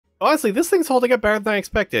Honestly, this thing's holding up better than I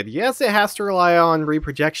expected. Yes, it has to rely on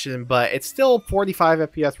reprojection, but it's still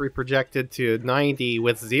 45 FPS reprojected to 90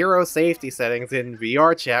 with 0 safety settings in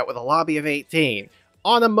VRChat with a lobby of 18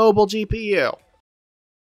 on a mobile GPU.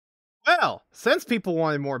 Well, since people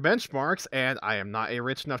wanted more benchmarks, and I am not a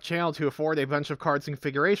rich enough channel to afford a bunch of cards and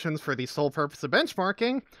configurations for the sole purpose of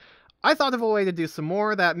benchmarking, I thought of a way to do some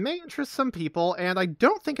more that may interest some people, and I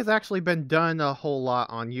don't think has actually been done a whole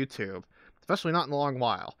lot on YouTube, especially not in a long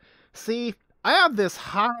while. See, I have this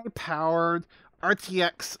high-powered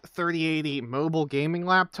RTX 3080 mobile gaming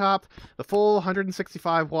laptop, the full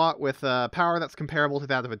 165 watt with power that's comparable to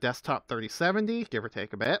that of a desktop 3070, give or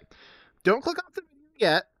take a bit. Don't click off the video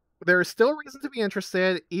yet. There is still reason to be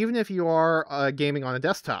interested, even if you are gaming on a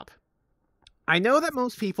desktop. I know that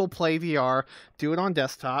most people play VR, do it on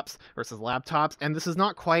desktops versus laptops, and this is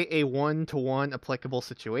not quite a one-to-one applicable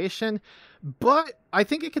situation, but I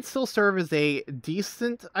think it can still serve as a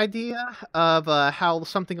decent idea of how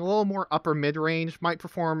something a little more upper mid-range might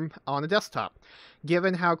perform on a desktop,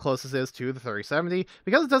 given how close this is to the 3070,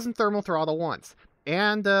 because it doesn't thermal throttle once,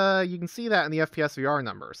 and you can see that in the FPSVR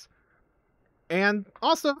numbers. And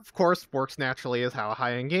also, of course, works naturally as how a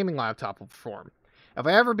high-end gaming laptop will perform. If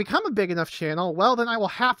I ever become a big enough channel, well, then I will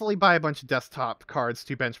happily buy a bunch of desktop cards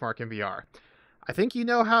to benchmark in VR. I think you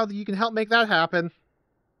know how you can help make that happen.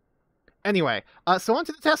 Anyway, so on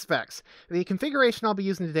to the test specs. The configuration I'll be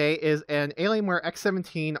using today is an Alienware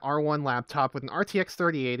x17R1 laptop with an RTX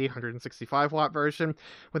 3080 165 watt version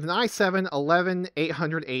with an i7-11800H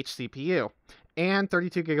CPU and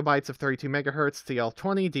 32 gigabytes of 32 MHz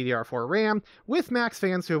CL20 DDR4 RAM with max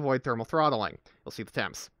fans to avoid thermal throttling. You'll see the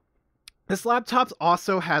temps. This laptop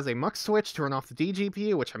also has a mux switch to run off the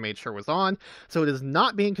DGPU, which I made sure was on, so it is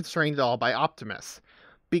not being constrained at all by Optimus.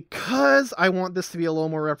 Because I want this to be a little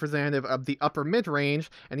more representative of the upper mid-range,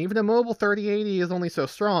 and even a mobile 3080 is only so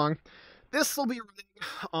strong, this will be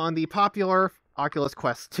running on the popular Oculus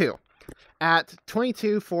Quest 2 at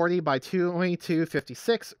 2240 by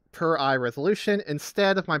 2256 per eye resolution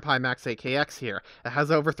instead of my Pimax 8KX here. It has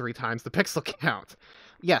over 3 times the pixel count.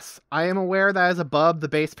 Yes, I am aware that is above the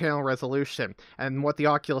base panel resolution, and what the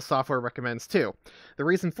Oculus software recommends too. The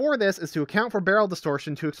reason for this is to account for barrel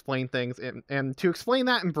distortion to explain things, and to explain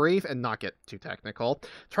that in brief and not get too technical,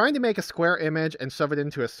 trying to make a square image and shove it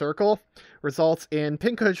into a circle results in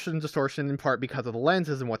pincushion distortion in part because of the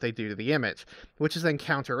lenses and what they do to the image, which is then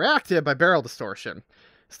counteracted by barrel distortion.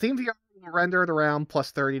 SteamVR will render it around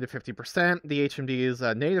plus 30 to 50%, the HMD's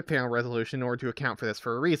native panel resolution in order to account for this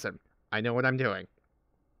for a reason. I know what I'm doing.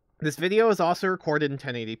 This video is also recorded in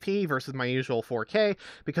 1080p versus my usual 4K,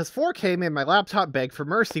 because 4K made my laptop beg for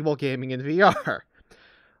mercy while gaming in VR.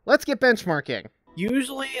 Let's get benchmarking.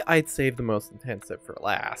 Usually, I'd save the most intensive for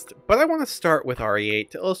last, but I want to start with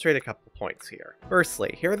RE8 to illustrate a couple points here.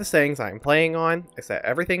 Firstly, here are the settings I'm playing on. I set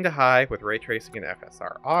everything to high with ray tracing and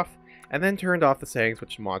FSR off, and then turned off the settings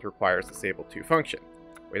which the mod requires disabled to function.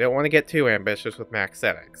 We don't want to get too ambitious with max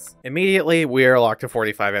settings. Immediately, we are locked to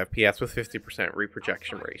 45 FPS with 50%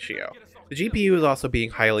 reprojection ratio. The GPU is also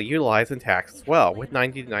being highly utilized and taxed as well, with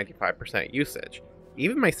 90 to 95% usage.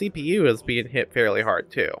 Even my CPU is being hit fairly hard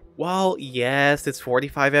too. While yes, it's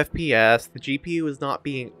 45 FPS, the GPU is not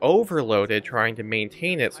being overloaded trying to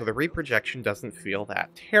maintain it, so the reprojection doesn't feel that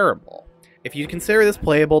terrible. If you consider this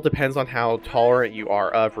playable depends on how tolerant you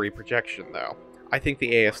are of reprojection though. I think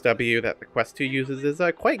the ASW that the Quest 2 uses is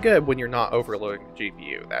quite good when you're not overloading the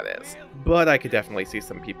GPU, that is. But I could definitely see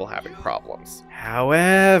some people having problems.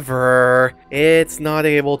 However, it's not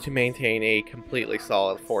able to maintain a completely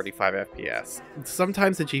solid 45 FPS.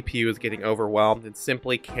 Sometimes the GPU is getting overwhelmed and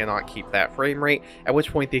simply cannot keep that frame rate, at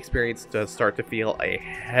which point the experience does start to feel a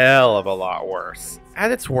hell of a lot worse.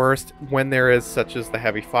 At its worst, when there is such as the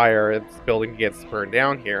heavy fire its building gets burned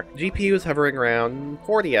down here, the GPU is hovering around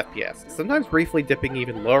 40 FPS, sometimes briefly dipping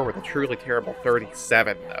even lower with a truly terrible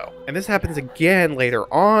 37 though. And this happens again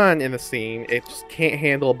later on in the scene, it just can't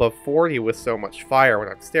handle above 40 with so much fire when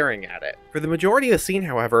I'm staring at it. For the majority of the scene,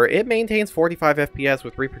 however, it maintains 45 FPS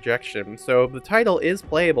with reprojection, so the title is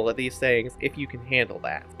playable at these settings if you can handle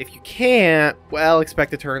that. If you can't, well,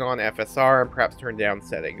 expect to turn on FSR and perhaps turn down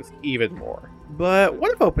settings even more. But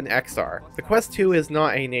what of OpenXR? The Quest 2 is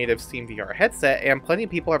not a native SteamVR headset, and plenty of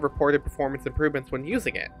people have reported performance improvements when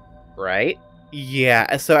using it, right?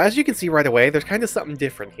 Yeah, so as you can see right away, there's kind of something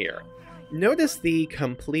different here. Notice the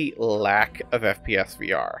complete lack of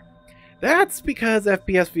FPSVR. That's because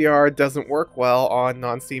FPSVR doesn't work well on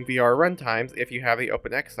non-SteamVR runtimes if you have the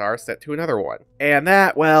OpenXR set to another one. And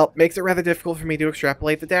that, well, makes it rather difficult for me to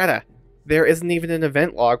extrapolate the data. There isn't even an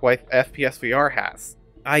event log like FPSVR has.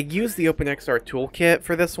 I used the OpenXR toolkit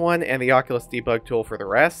for this one and the Oculus debug tool for the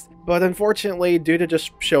rest, but unfortunately, due to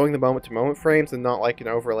just showing the moment-to-moment frames and not like an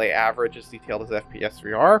overlay average as detailed as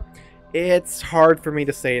FPSVR, it's hard for me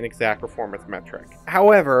to say an exact performance metric.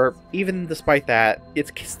 However, even despite that,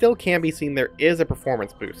 it still can be seen there is a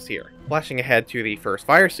performance boost here. Flashing ahead to the first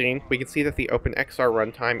fire scene, we can see that the OpenXR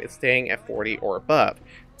runtime is staying at 40 or above.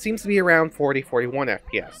 Seems to be around 40-41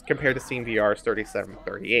 FPS, compared to SceneVR's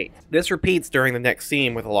 37-38. This repeats during the next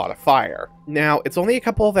scene with a lot of fire. Now, it's only a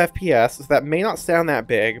couple of FPS, so that may not sound that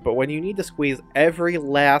big, but when you need to squeeze every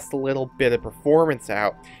last little bit of performance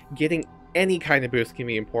out, getting any kind of boost can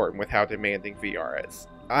be important with how demanding VR is.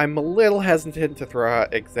 I'm a little hesitant to throw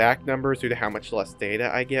out exact numbers due to how much less data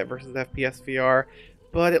I get versus FPSVR,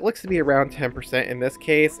 but it looks to be around 10% in this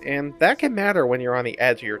case, and that can matter when you're on the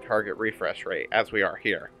edge of your target refresh rate, as we are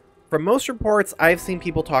here. From most reports, I've seen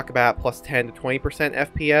people talk about plus 10 to 20%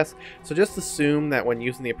 FPS, so just assume that when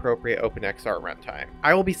using the appropriate OpenXR runtime.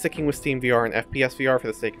 I will be sticking with SteamVR and FPSVR for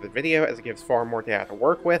the sake of the video, as it gives far more data to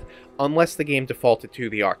work with, unless the game defaulted to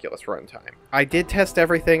the Oculus runtime. I did test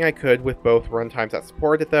everything I could with both runtimes that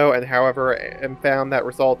supported it though, and however, and found that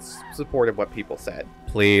results supported what people said.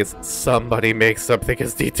 Please, somebody make something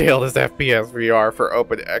as detailed as FPSVR for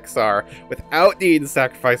OpenXR without needing to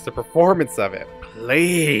sacrifice the performance of it.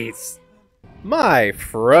 Please! My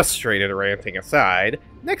frustrated ranting aside,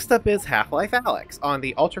 next up is Half-Life Alyx on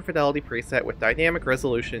the Ultra Fidelity preset with Dynamic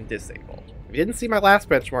Resolution disabled. If you didn't see my last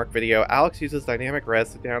benchmark video, Alyx uses Dynamic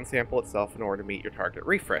Res to downsample itself in order to meet your target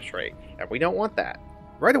refresh rate, and we don't want that.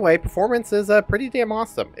 Right away, performance is pretty damn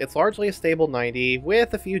awesome. It's largely a stable 90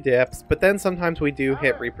 with a few dips, but then sometimes we do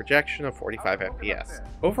hit reprojection of 45 FPS.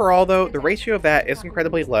 Overall though, the ratio of that is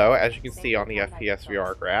incredibly low, as you can see on the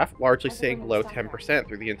FPSVR graph, largely staying below 10%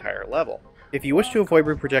 through the entire level. If you wish to avoid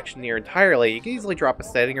reprojection near entirely, you can easily drop a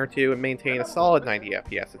setting or two and maintain a solid 90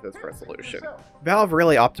 FPS at this resolution. Valve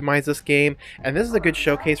really optimized this game, and this is a good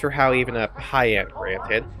showcase for how even a high-end,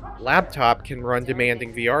 granted, laptop can run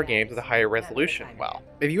demanding VR games at a higher resolution well.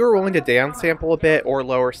 If you are willing to downsample a bit or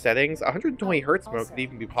lower settings, 120Hz mode could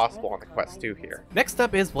even be possible on the Quest 2 here. Next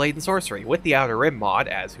up is Blade and Sorcery with the Outer Rim mod,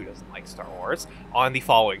 as who doesn't like Star Wars, on the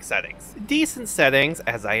following settings. Decent settings,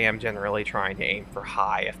 as I am generally trying to aim for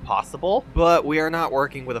high if possible, but we are not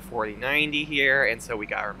working with a 4090 here, and so we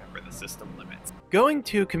gotta remember the system limits. Going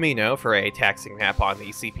to Camino for a taxing map on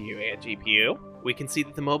the CPU and GPU, we can see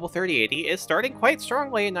that the Mobile 3080 is starting quite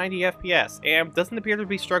strongly at 90 FPS, and doesn't appear to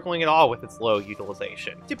be struggling at all with its low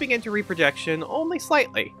utilization, dipping into reprojection only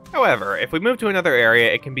slightly. However, if we move to another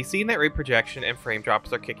area, it can be seen that reprojection and frame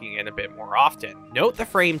drops are kicking in a bit more often. Note the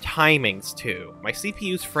frame timings too. My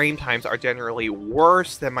CPU's frame times are generally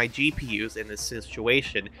worse than my GPU's in this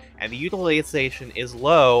situation, and the utilization is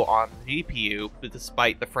low on the GPU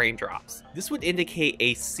despite the frame drops. This would indicate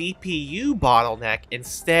a CPU bottleneck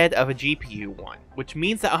instead of a GPU one, which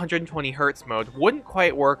means that 120Hz mode wouldn't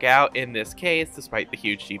quite work out in this case despite the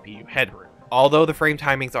huge GPU headroom. Although the frame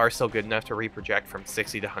timings are still good enough to reproject from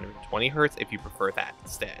 60 to 120Hz if you prefer that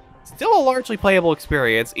instead. Still a largely playable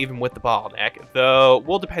experience even with the bottleneck, though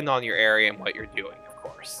will depend on your area and what you're doing, of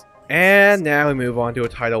course. And now we move on to a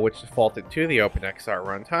title which defaulted to the OpenXR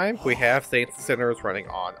runtime. We have Saints and Sinners running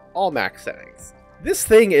on all max settings. This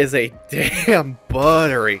thing is a damn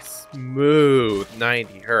buttery smooth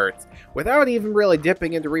 90Hz without even really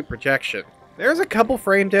dipping into reprojection. There's a couple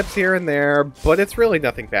frame dips here and there, but it's really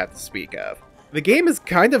nothing bad to speak of. The game is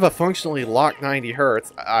kind of a functionally locked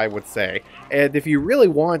 90Hz, I would say, and if you really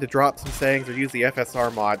wanted to drop some settings or use the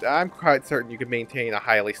FSR mod, I'm quite certain you could maintain a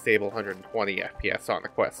highly stable 120 FPS on the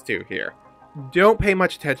Quest 2 here. Don't pay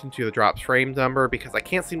much attention to the drops frame number because I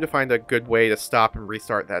can't seem to find a good way to stop and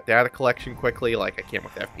restart that data collection quickly like I can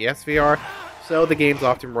with FPSVR, so the game's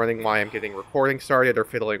often running while I'm getting recording started or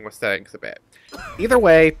fiddling with settings a bit. Either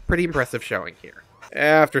way, pretty impressive showing here.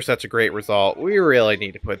 After such a great result, we really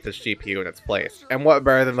need to put this GPU in its place, and what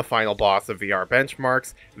better than the final boss of VR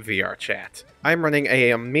benchmarks, VRChat. I'm running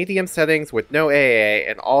a medium settings with no AA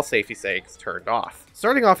and all safety settings turned off.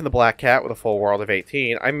 Starting off in the Black Cat with a full world of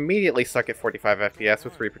 18, I'm immediately stuck at 45 FPS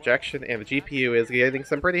with reprojection, and the GPU is getting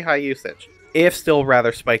some pretty high usage, if still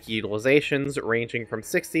rather spiky utilizations ranging from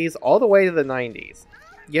 60s all the way to the 90s.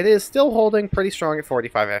 Yet it is still holding pretty strong at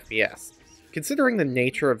 45 FPS. Considering the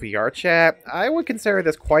nature of VRChat, I would consider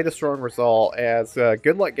this quite a strong result, as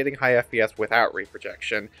good luck getting high FPS without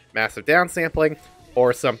reprojection, massive downsampling,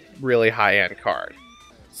 or some really high-end card.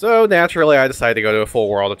 So naturally I decided to go to a full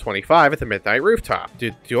world of 25 at the Midnight Rooftop.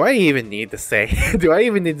 Do I even need to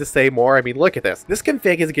say more? I mean, look at this. This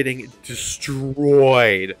config is getting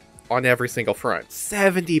destroyed on every single front.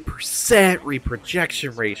 70%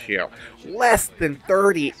 reprojection ratio, less than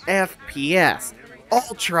 30 FPS,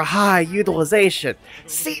 ultra high utilization,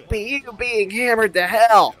 CPU being hammered to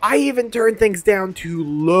hell. I even turned things down to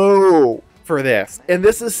low for this, and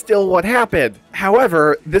this is still what happened.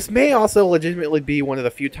 However, this may also legitimately be one of the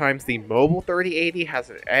few times the mobile 3080 has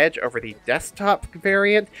an edge over the desktop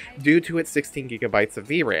variant due to its 16 gigabytes of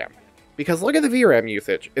VRAM. Because look at the VRAM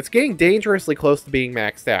usage, it's getting dangerously close to being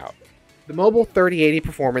maxed out. The mobile 3080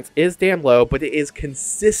 performance is damn low, but it is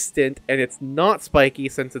consistent and it's not spiky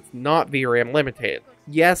since it's not VRAM limited.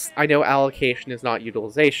 Yes, I know allocation is not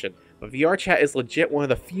utilization, but VRChat is legit one of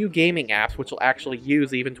the few gaming apps which will actually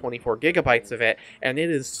use even 24 gigabytes of it, and it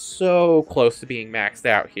is so close to being maxed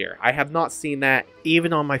out here. I have not seen that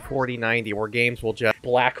even on my 4090, where games will just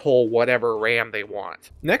black hole whatever RAM they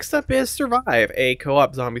want. Next up is Survive, a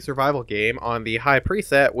co-op zombie survival game on the high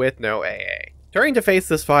preset with no AA. Turning to face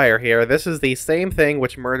this fire here, this is the same thing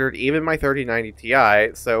which murdered even my 3090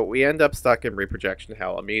 Ti, so we end up stuck in reprojection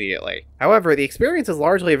hell immediately. However, the experience is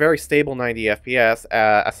largely a very stable 90 FPS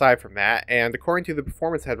aside from that, and according to the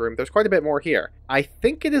performance headroom, there's quite a bit more here. I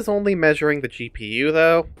think it is only measuring the GPU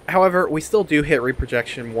though. However, we still do hit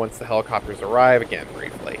reprojection once the helicopters arrive, again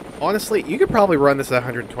briefly. Honestly, you could probably run this at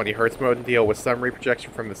 120Hz mode and deal with some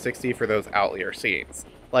reprojection from the 60 for those outlier scenes,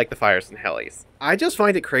 like the fires and helis. I just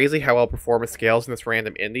find it crazy how well performance scales in this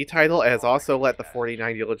random indie title, and has also let the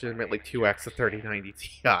 4090 legitimately 2x the 3090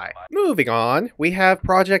 Ti. Moving on, we have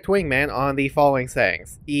Project Wingman on the following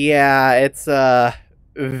settings. Yeah, it's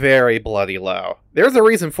very bloody low. There's a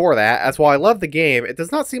reason for that, as while I love the game, it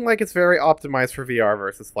does not seem like it's very optimized for VR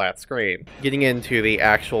versus flat screen. Getting into the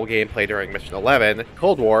actual gameplay during Mission 11,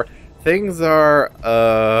 Cold War, things are,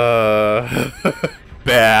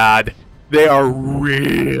 bad. They are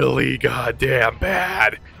really goddamn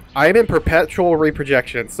bad. I am in perpetual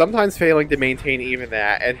reprojection, sometimes failing to maintain even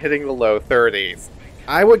that, and hitting the low 30s.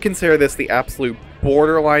 I would consider this the absolute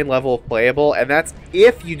borderline level of playable, and that's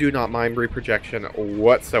if you do not mind reprojection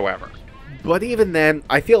whatsoever. But even then,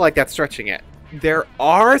 I feel like that's stretching it. There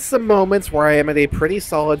are some moments where I am at a pretty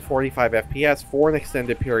solid 45 FPS for an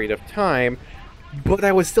extended period of time, but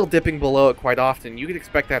I was still dipping below it quite often. You could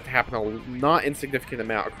expect that to happen a not insignificant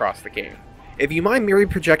amount across the game. If you mind mirror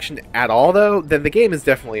projection at all though, then the game is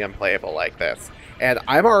definitely unplayable like this, and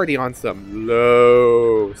I'm already on some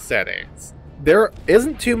low settings. There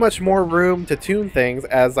isn't too much more room to tune things,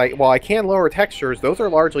 as while I can lower textures, those are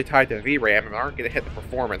largely tied to VRAM and aren't going to hit the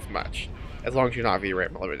performance much, as long as you're not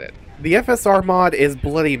VRAM limited. The FSR mod is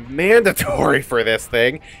bloody mandatory for this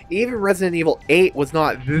thing. Even Resident Evil 8 was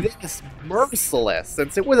not this merciless,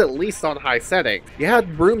 since it was at least on high settings. You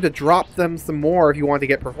had room to drop them some more if you wanted to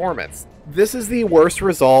get performance. This is the worst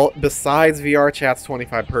result besides VRChat's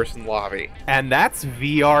 25-person lobby. And that's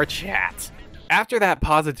VRChat. After that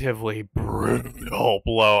positively brutal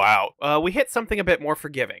blowout, we hit something a bit more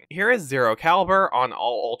forgiving. Here is Zero Caliber on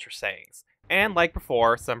all Ultra settings, and like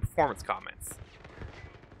before, some performance comments.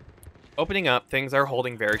 Opening up, things are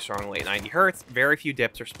holding very strongly at 90 Hz, very few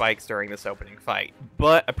dips or spikes during this opening fight.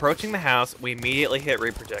 But approaching the house, we immediately hit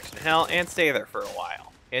reprojection hell and stay there for a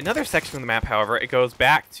while. In another section of the map, however, it goes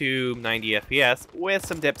back to 90 FPS, with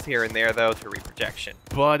some dips here and there though to reprojection.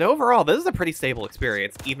 But overall, this is a pretty stable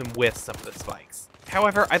experience, even with some of the spikes.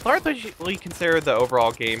 However, I'd largely consider the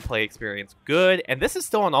overall gameplay experience good, and this is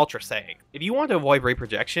still an Ultra setting. If you want to avoid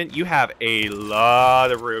reprojection, you have a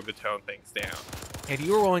lot of room to tone things down. If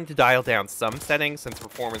you are willing to dial down some settings, since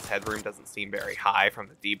performance headroom doesn't seem very high from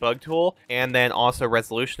the debug tool, and then also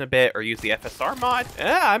resolution a bit, or use the FSR mod,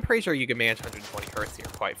 I'm pretty sure you can manage 120Hz here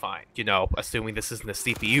quite fine. You know, assuming this isn't a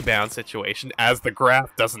CPU-bound situation, as the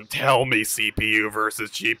graph doesn't tell me CPU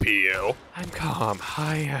versus GPU. I'm calm.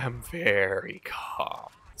 I am very calm.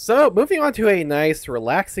 So, moving on to a nice,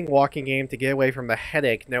 relaxing walking game to get away from the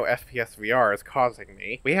headache no FPSVR is causing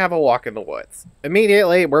me, we have a walk in the woods.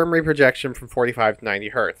 Immediately, we're in reprojection from 45 to 90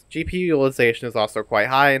 Hz. GPU utilization is also quite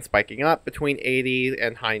high and spiking up between 80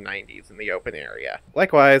 and high 90s in the open area.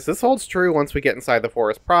 Likewise, this holds true once we get inside the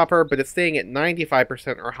forest proper, but it's staying at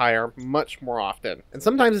 95% or higher much more often. And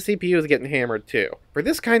sometimes the CPU is getting hammered too. For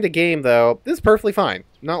this kind of game though, this is perfectly fine.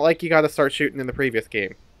 Not like you gotta start shooting in the previous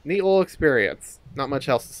game. Neat little experience. Not much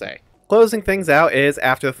else to say. Closing things out is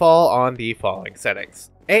After the Fall on the following settings.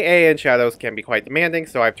 AA and shadows can be quite demanding,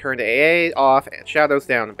 so I've turned AA off and shadows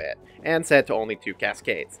down a bit, and set to only 2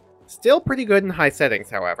 cascades. Still pretty good in high settings,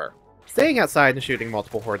 however. Staying outside and shooting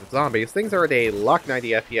multiple hordes of zombies, things are at a lock 90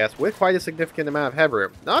 FPS with quite a significant amount of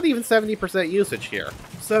headroom, not even 70% usage here.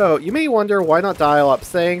 So, you may wonder why not dial up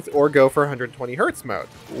settings or go for 120Hz mode.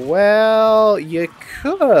 Well, you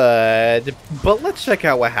could, but let's check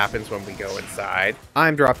out what happens when we go inside.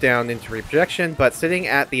 I'm dropped down into reprojection, but sitting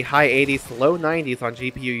at the high 80s to low 90s on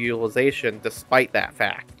GPU utilization despite that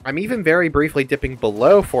fact. I'm even very briefly dipping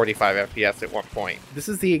below 45 FPS at one point. This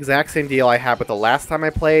is the exact same deal I had with the last time I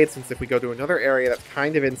played, since if we go to another area that's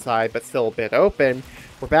kind of inside but still a bit open,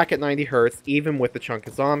 we're back at 90 Hz even with the chunk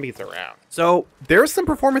of zombies around. So there's some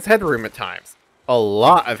performance headroom at times. A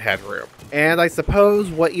lot of headroom. And I suppose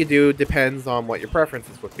what you do depends on what your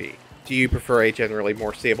preferences would be. Do you prefer a generally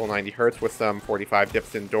more stable 90 Hz with some 45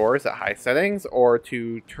 dips indoors at high settings, or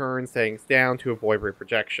to turn settings down to avoid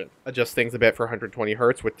reprojection? Adjust things a bit for 120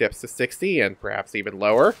 Hz with dips to 60 and perhaps even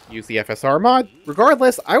lower. Use the FSR mod.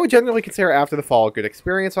 Regardless, I would generally consider After the Fall a good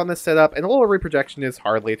experience on this setup, and a little reprojection is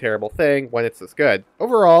hardly a terrible thing when it's this good.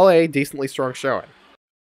 Overall, a decently strong showing.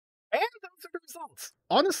 And those are the results.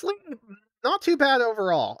 Honestly, not too bad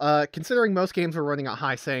overall, considering most games are running at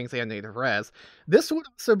high settings and native res. This would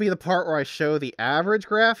also be the part where I show the average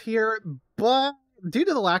graph here, but due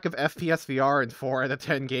to the lack of FPSVR in 4 out of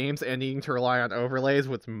 10 games and needing to rely on overlays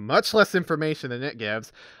with much less information than it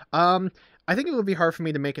gives, I think it would be hard for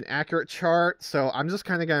me to make an accurate chart, so I'm just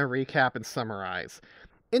kind of going to recap and summarize.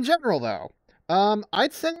 In general, though,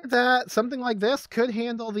 I'd say that something like this could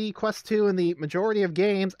handle the Quest 2 in the majority of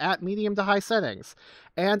games at medium to high settings.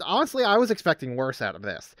 And honestly, I was expecting worse out of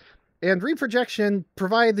this. And reprojection,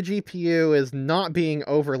 provided the GPU is not being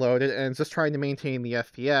overloaded and is just trying to maintain the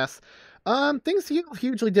FPS, things feel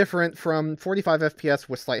hugely different from 45 FPS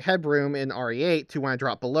with slight headroom in RE8 to when I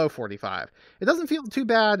drop below 45. It doesn't feel too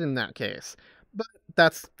bad in that case, but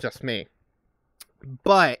that's just me.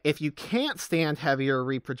 But if you can't stand heavier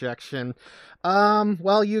reprojection,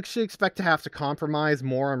 well, you should expect to have to compromise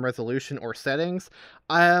more on resolution or settings.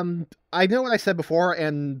 I know what I said before,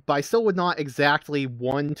 but I still would not exactly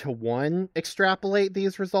one-to-one extrapolate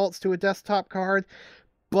these results to a desktop card.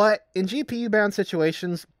 But in GPU-bound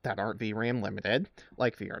situations that aren't VRAM limited,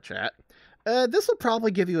 like VRChat, this will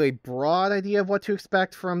probably give you a broad idea of what to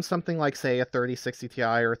expect from something like, say, a 3060 Ti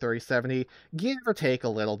or 3070, give or take a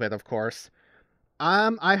little bit, of course.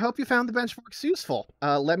 I hope you found the benchmarks useful.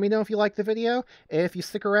 Let me know if you liked the video. If you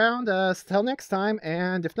stick around, till next time,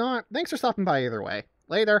 and if not, thanks for stopping by either way.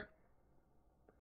 Later!